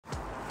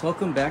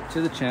Welcome back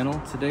to the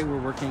channel. Today we're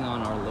working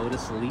on our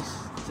Lotus Elise.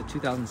 It's a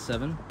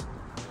 2007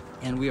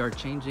 and we are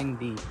changing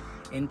the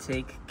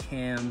intake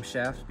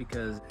camshaft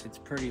because it's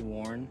pretty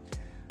worn.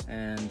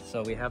 And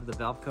so we have the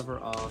valve cover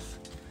off,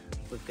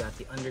 we've got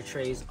the under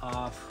trays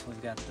off,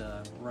 we've got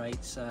the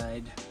right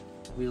side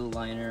wheel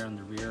liner on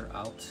the rear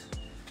out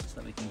so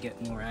that we can get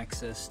more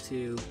access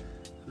to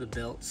the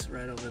belts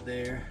right over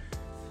there.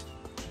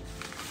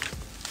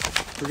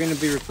 We're going to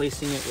be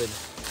replacing it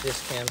with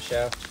this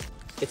camshaft.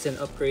 It's an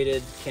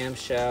upgraded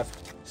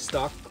camshaft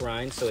stock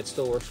grind, so it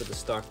still works with the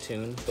stock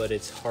tune, but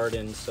it's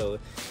hardened so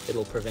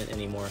it'll prevent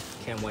any more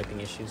cam wiping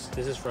issues.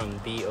 This is from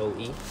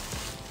BOE.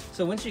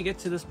 So once you get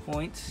to this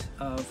point,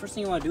 first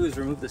thing you want to do is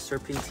remove the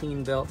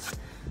serpentine belt.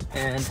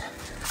 And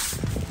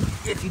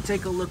if you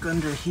take a look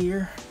under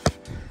here,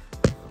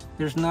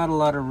 there's not a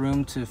lot of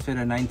room to fit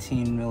a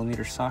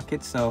 19mm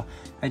socket, so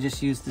I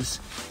just used this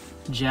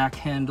jack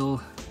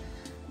handle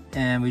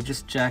and we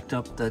just jacked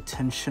up the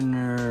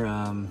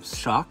tensioner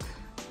shock.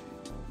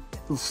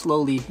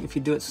 Slowly, if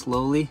you do it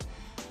slowly,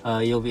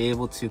 you'll be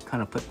able to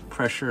kind of put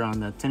pressure on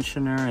the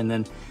tensioner, and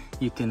then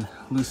you can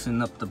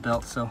loosen up the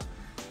belt. So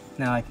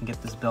now I can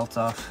get this belt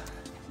off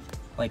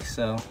like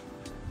so,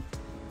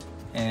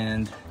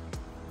 and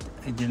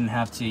I didn't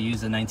have to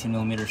use a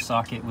 19mm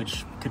socket,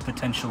 which could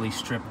potentially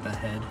strip the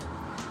head.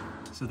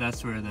 So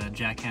that's where the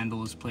jack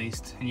handle is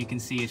placed, and you can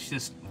see it's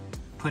just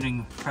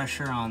putting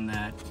pressure on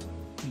that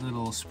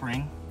little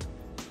spring.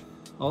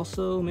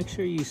 Also, make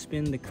sure you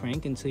spin the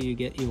crank until you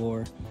get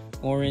your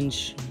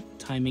orange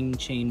timing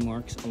chain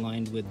marks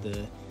aligned with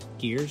the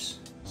gears.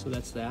 So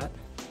that's that.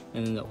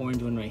 And then the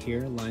orange one right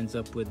here lines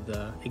up with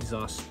the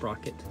exhaust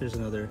sprocket. There's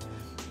another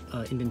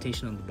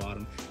indentation on the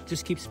bottom.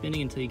 Just keep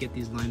spinning until you get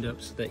these lined up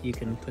so that you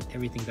can put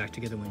everything back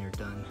together when you're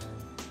done.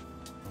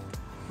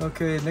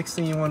 Okay, next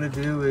thing you want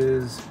to do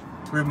is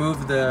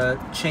remove the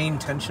chain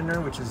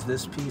tensioner, which is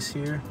this piece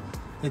here.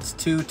 It's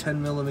two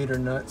 10mm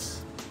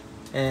nuts,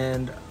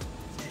 and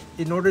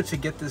in order to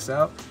get this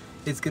out,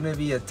 it's going to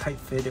be a tight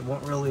fit. It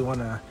won't really want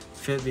to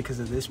fit because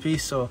of this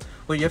piece. So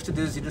what you have to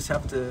do is you just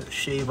have to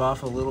shave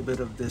off a little bit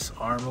of this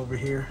arm over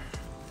here.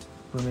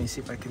 Let me see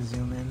if I can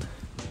zoom in.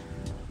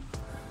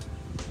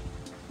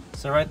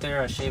 So right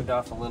there, I shaved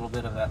off a little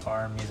bit of that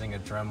arm using a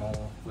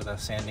Dremel with a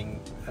sanding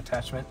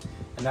attachment,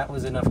 and that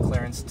was enough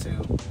clearance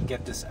to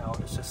get this out.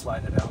 Let's just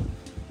slide it out.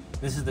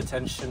 This is the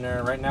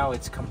tensioner. Right now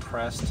it's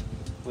compressed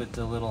with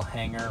the little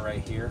hanger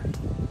right here.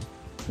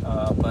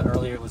 But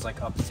earlier it was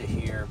like up to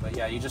here. But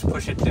yeah, you just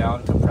push it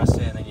down, compress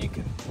it, and then you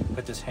can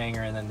put this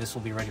hanger, and then this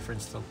will be ready for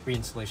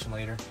reinstallation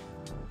later.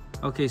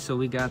 Okay, so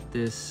we got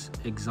this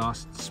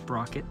exhaust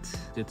sprocket.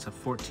 It's a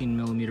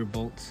 14mm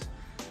bolt,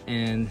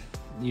 and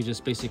you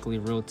just basically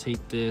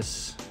rotate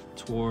this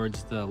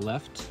towards the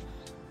left,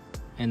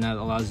 and that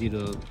allows you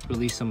to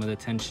release some of the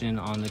tension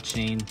on the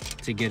chain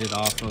to get it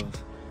off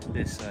of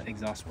this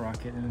exhaust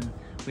sprocket. And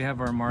we have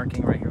our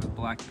marking right here with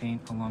black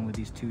paint along with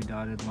these two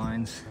dotted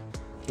lines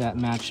that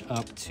match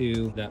up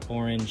to that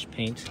orange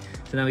paint.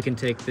 So now we can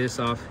take this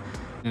off,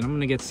 and I'm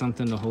gonna get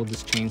something to hold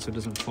this chain so it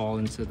doesn't fall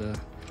into the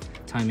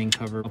timing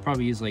cover. I'll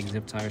probably use like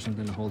zip tie or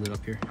something to hold it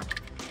up here.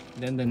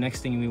 Then the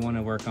next thing we want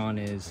to work on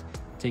is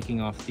taking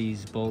off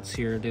these bolts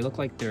here. They look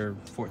like they're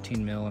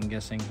 14mm, I'm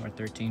guessing, or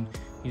 13.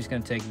 You're just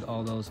gonna take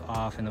all those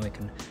off, and then we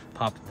can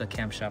pop the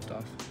camshaft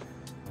off.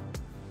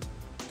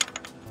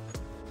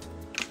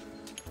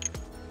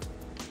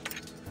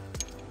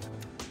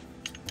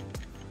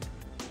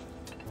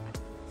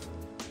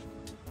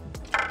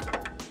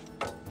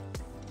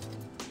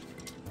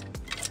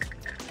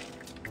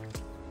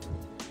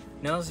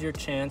 Now's your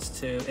chance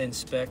to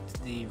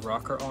inspect the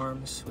rocker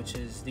arms, which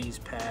is these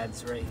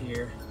pads right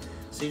here.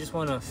 So you just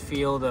want to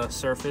feel the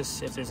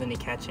surface if there's any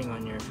catching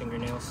on your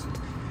fingernails.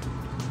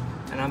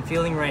 And I'm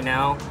feeling right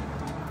now,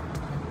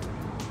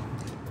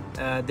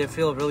 they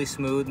feel really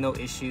smooth, no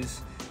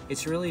issues.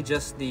 It's really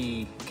just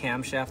the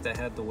camshaft that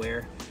had the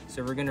wear.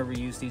 So we're going to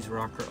reuse these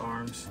rocker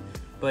arms.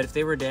 But if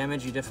they were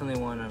damaged, you definitely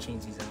want to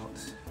change these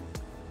out.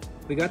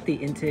 We got the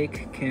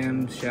intake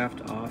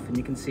camshaft off, and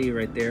you can see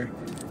right there,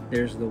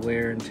 there's the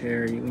wear and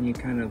tear. When you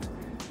kind of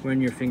run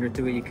your finger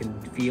through it, you can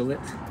feel it.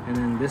 And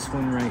then this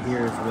one right here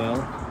as well,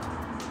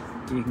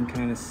 you can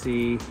kind of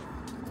see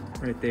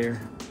right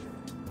there.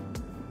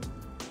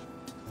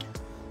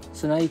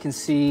 So now you can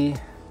see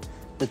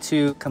the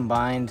two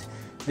combined.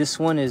 This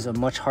one is a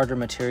much harder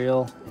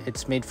material.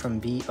 It's made from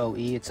BOE.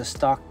 It's a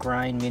stock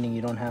grind, meaning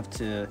you don't have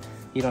to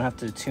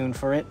tune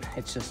for it.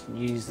 It's just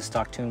you use the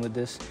stock tune with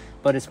this,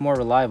 but it's more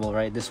reliable,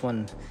 right? This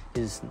one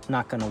is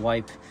not going to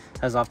wipe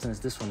as often as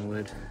this one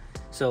would.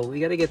 So we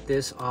got to get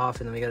this off,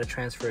 and then we got to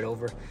transfer it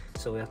over.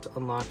 So we have to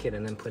unlock it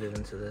and then put it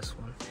into this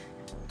one,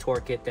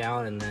 torque it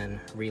down, and then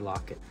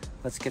relock it.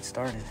 Let's get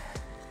started.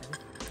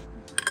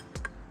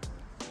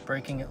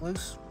 Breaking it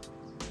loose.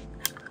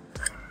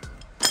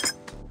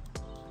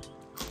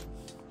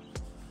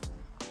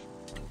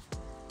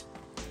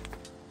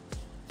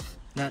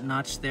 That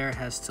notch there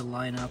has to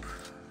line up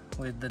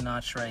with the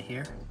notch right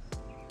here.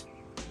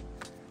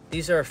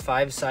 These are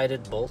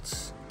 5-sided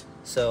bolts.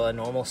 so a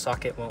normal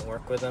socket won't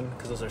work with them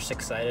because those are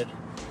 6-sided.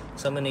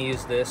 So I'm going to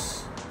use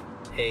this,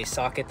 a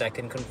socket that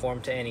can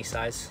conform to any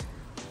size.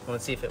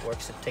 Let's see if it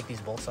works. Take these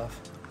bolts off.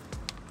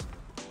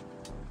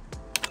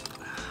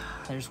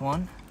 There's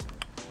one.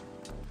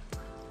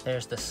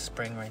 There's the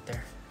spring right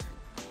there.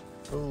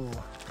 Ooh,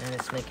 and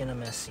it's making a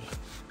messy.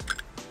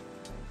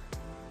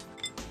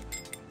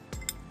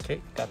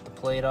 Okay, got the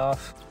plate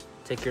off.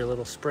 Take your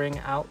little spring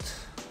out.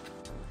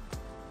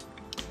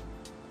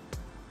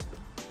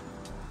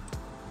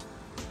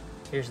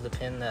 Here's the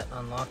pin that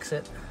unlocks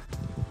it,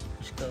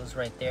 which goes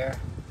right there.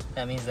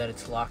 That means that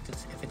it's locked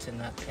if it's in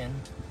that pin.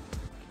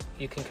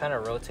 You can kind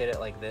of rotate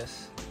it like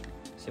this.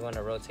 So you want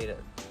to rotate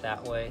it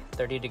that way,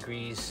 30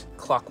 degrees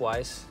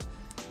clockwise.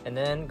 And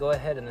then go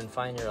ahead and then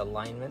find your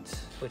alignment,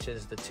 which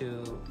is the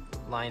two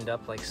lined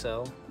up like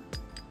so.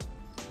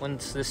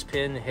 Once this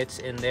pin hits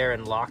in there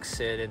and locks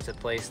it into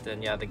place,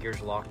 then yeah, the gear's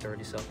locked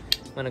already. So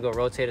I'm gonna go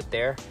rotate it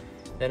there.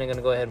 Then I'm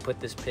gonna go ahead and put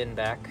this pin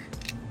back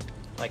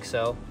like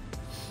so.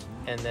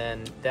 And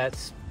then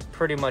that's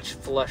pretty much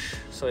flush,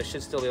 so it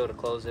should still be able to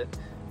close it.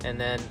 And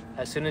then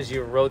as soon as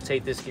you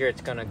rotate this gear, it's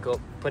gonna go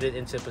put it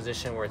into a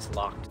position where it's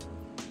locked.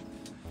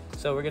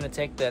 So we're gonna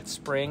take that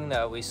spring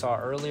that we saw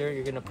earlier,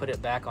 you're gonna put it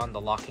back on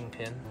the locking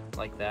pin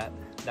like that.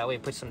 That way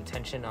it puts some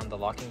tension on the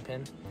locking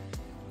pin.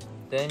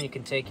 Then you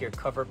can take your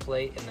cover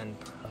plate and then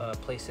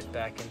place it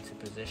back into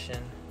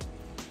position.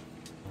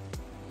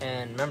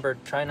 And remember,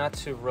 try not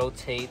to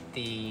rotate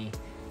the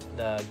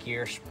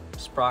gear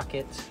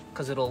sprocket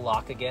because it'll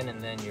lock again,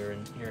 and then you're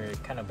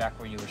kind of back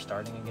where you were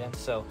starting again.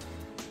 So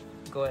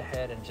go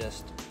ahead and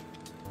just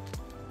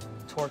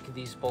torque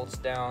these bolts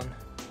down.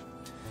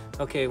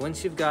 Okay,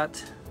 once you've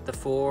got the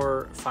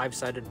 4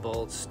 5-sided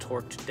bolts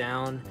torqued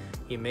down,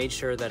 you made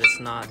sure that it's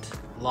not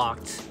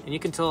locked, and you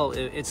can tell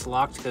it's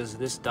locked because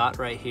this dot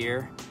right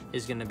here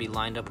is going to be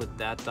lined up with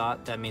that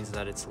dot. That means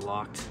that it's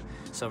locked.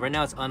 So right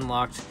now it's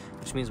unlocked,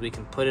 which means we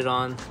can put it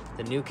on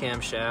the new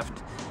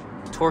camshaft,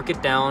 torque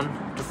it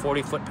down to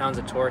 40 foot-pounds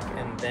of torque,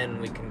 and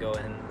then we can go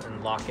in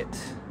and lock it.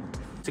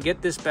 To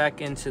get this back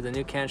into the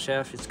new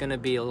camshaft, it's going to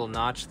be a little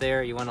notch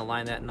there. You want to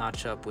line that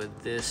notch up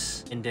with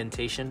this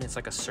indentation. It's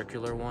like a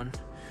circular one.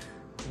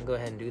 I'll go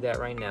ahead and do that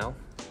right now.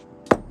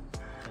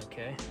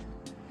 Okay.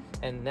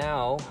 And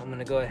now I'm going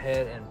to go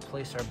ahead and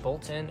place our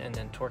bolt in and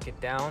then torque it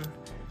down.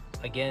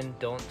 Again,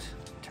 don't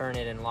turn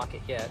it and lock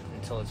it yet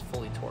until it's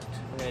fully torqued.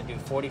 We're going to do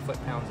 40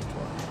 foot-pounds of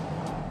torque.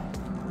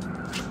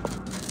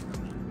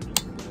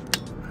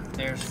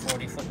 There's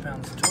 40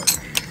 foot-pounds of torque.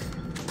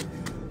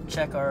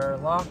 Check our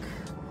lock.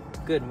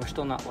 Good, we're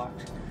still not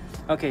locked.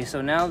 Okay,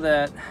 so now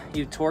that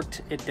you've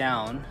torqued it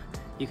down,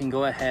 you can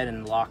go ahead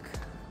and lock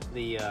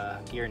the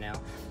gear now.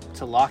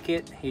 To lock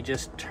it, you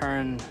just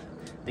turn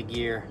the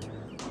gear.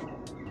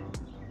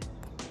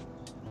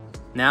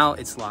 Now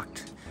it's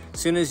locked. As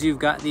soon as you've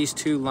got these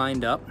two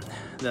lined up,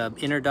 the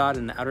inner dot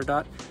and the outer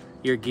dot,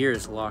 your gear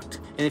is locked.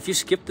 And if you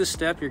skip this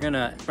step, you're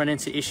gonna run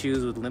into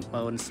issues with limp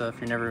mode and stuff.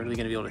 You're never really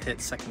gonna be able to hit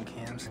second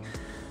cams.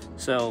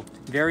 So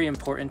very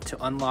important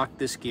to unlock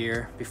this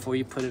gear before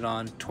you put it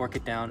on, torque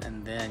it down,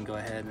 and then go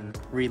ahead and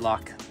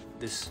relock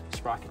this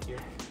sprocket here.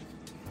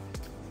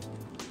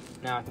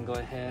 Now I can go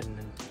ahead and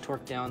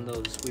torque down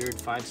those weird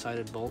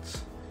 5-sided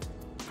bolts.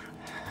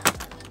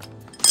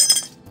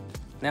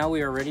 Now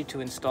we are ready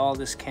to install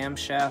this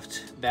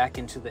camshaft back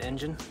into the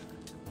engine.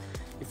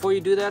 Before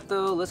you do that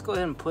though, let's go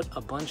ahead and put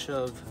a bunch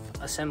of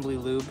assembly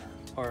lube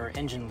or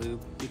engine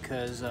lube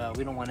because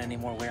we don't want any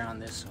more wear on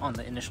this on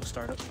the initial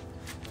startup.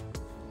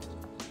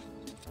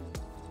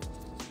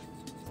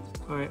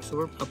 Alright, so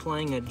we're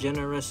applying a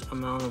generous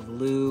amount of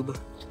lube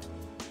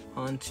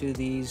onto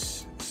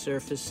these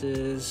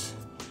surfaces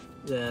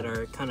that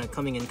are kind of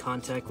coming in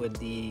contact with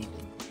the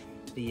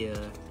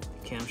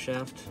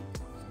camshaft.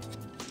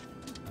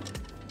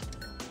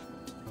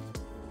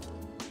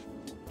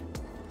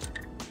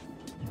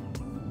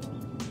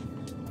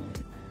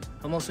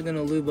 I'm also going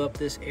to lube up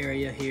this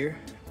area here.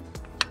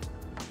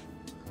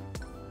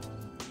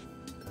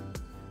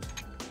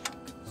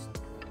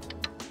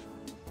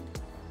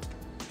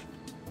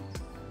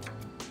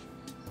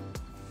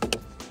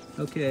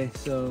 Okay,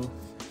 so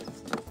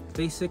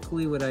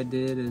basically what I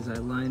did is I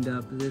lined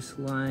up this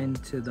line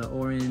to the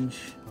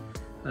orange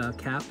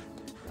cap,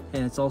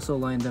 and it's also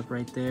lined up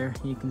right there.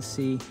 You can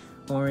see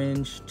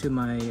orange to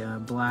my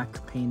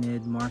black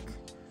painted mark.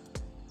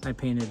 I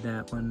painted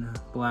that one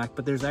black,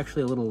 but there's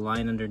actually a little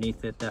line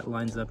underneath it that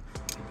lines up.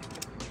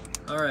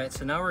 All right,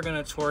 so now we're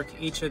gonna torque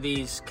each of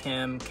these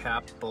cam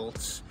cap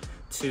bolts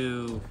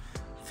to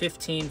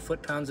 15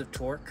 foot-pounds of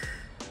torque.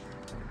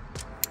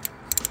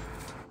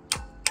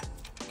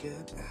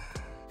 Good.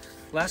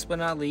 Last but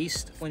not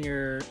least, when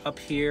you're up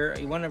here,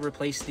 you want to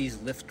replace these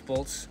lift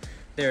bolts.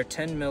 They're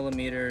 10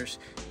 millimeters.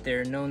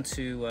 They're known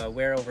to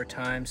wear over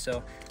time,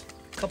 so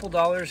a couple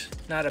dollars,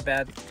 not a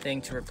bad thing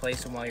to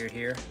replace them while you're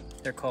here.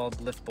 They're called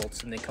lift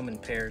bolts and they come in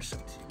pairs.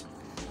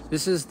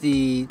 This is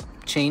the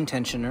chain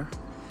tensioner.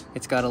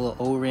 It's got a little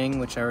O-ring,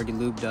 which I already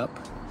lubed up.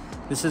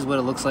 This is what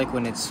it looks like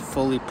when it's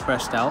fully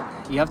pressed out.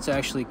 You have to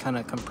actually kind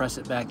of compress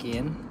it back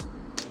in.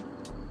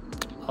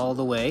 all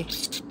the way.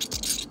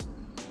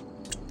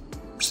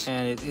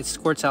 And it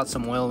squirts out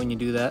some oil when you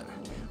do that.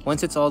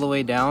 Once it's all the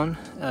way down,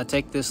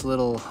 take this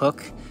little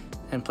hook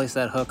and place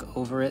that hook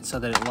over it so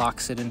that it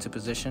locks it into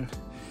position.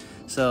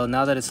 So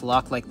now that it's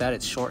locked like that,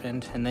 it's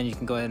shortened, and then you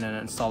can go ahead and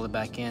install it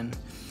back in.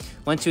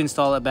 Once you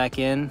install it back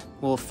in,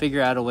 we'll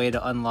figure out a way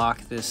to unlock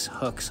this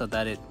hook so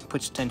that it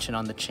puts tension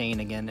on the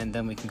chain again, and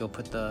then we can go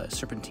put the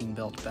serpentine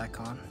belt back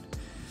on.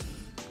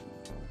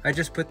 I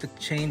just put the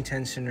chain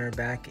tensioner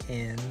back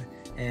in,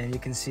 and you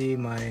can see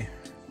my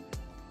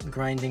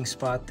grinding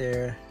spot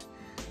there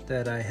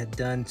that I had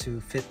done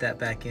to fit that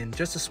back in.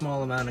 Just a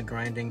small amount of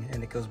grinding,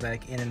 and it goes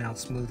back in and out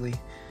smoothly.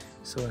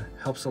 So it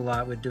helps a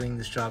lot with doing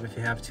this job if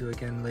you have to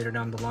again later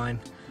down the line.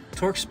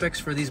 Torque specs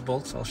for these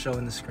bolts I'll show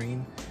in the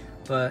screen,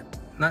 but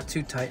not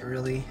too tight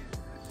really.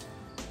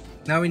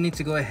 Now we need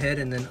to go ahead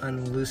and then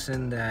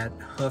unloosen that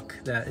hook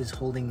that is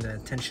holding the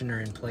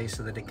tensioner in place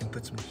so that it can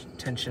put some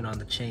tension on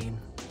the chain.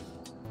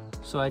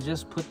 So I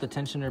just put the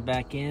tensioner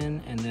back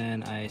in, and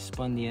then I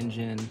spun the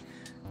engine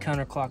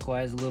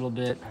counterclockwise a little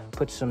bit,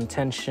 put some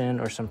tension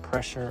or some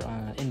pressure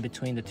in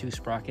between the two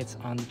sprockets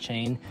on the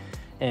chain,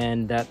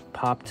 and that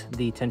popped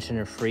the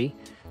tensioner free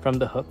from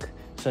the hook.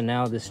 So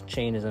now this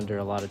chain is under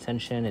a lot of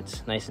tension,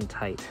 it's nice and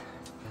tight.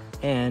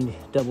 And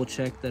double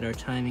check that our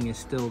timing is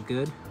still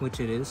good, which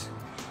it is.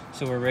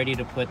 So we're ready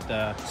to put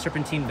the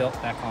serpentine belt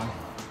back on.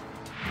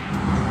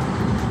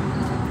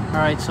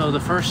 All right, so the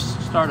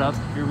first startup,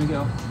 here we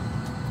go.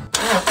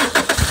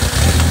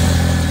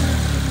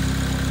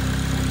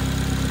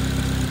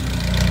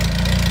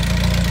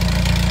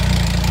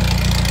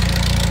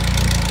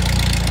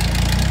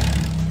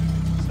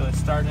 So it's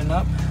starting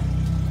up.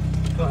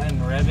 Go ahead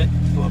and rev it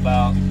to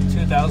about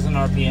 2,000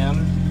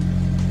 RPM.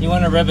 You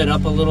want to rev it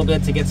up a little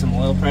bit to get some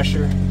oil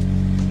pressure.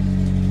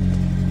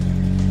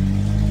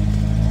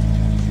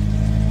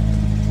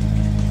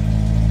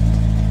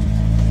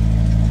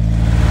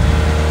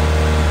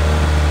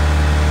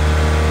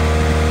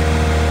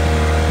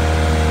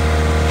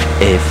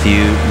 A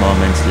few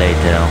moments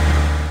later.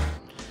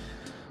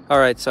 All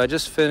right, so I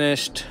just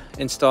finished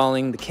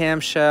installing the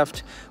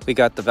camshaft. We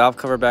got the valve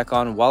cover back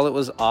on. While it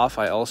was off,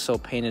 I also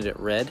painted it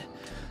red,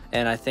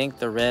 and I think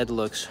the red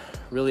looks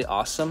really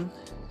awesome.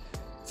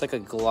 It's like a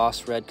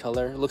gloss red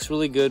color. It looks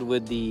really good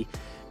with the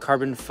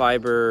carbon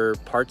fiber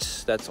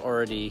parts that's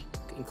already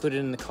included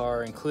in the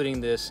car,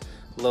 including this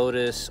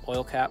Lotus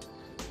oil cap.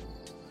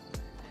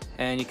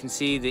 And you can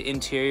see the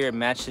interior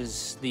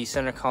matches the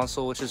center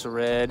console, which is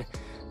red.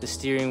 The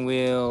steering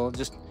wheel,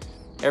 just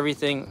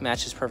everything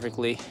matches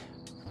perfectly.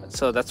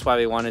 So that's why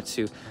we wanted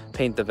to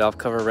paint the valve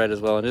cover red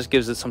as well. It just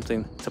gives it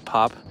something to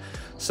pop.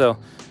 So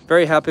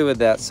very happy with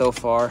that so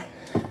far.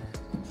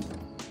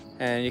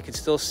 And you can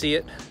still see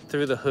it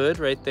through the hood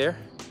right there.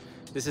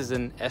 This is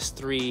an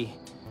S3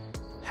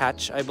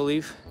 hatch, I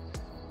believe.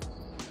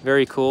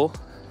 Very cool.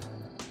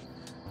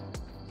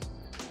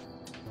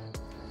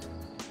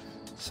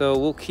 So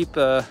we'll keep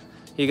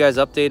you guys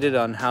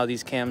updated on how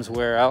these cams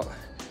wear out.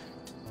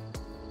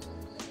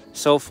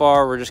 So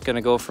far, we're just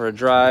gonna go for a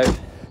drive.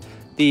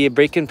 The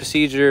break-in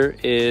procedure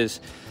is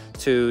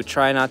to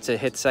try not to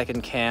hit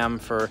second cam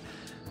for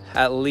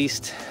at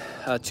least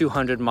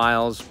 200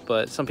 miles,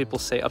 but some people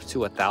say up to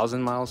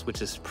 1,000 miles,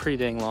 which is pretty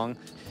dang long.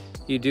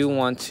 You do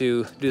want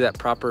to do that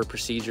proper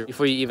procedure.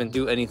 Before you even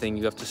do anything,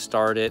 you have to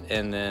start it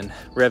and then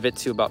rev it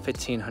to about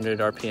 1,500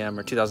 RPM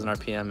or 2,000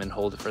 RPM and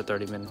hold it for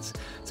 30 minutes.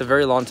 It's a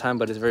very long time,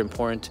 but it's very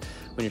important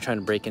when you're trying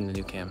to break into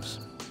new cams.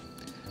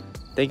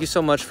 Thank you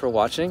so much for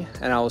watching,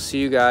 and I will see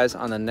you guys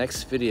on the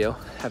next video.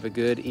 Have a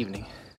good evening.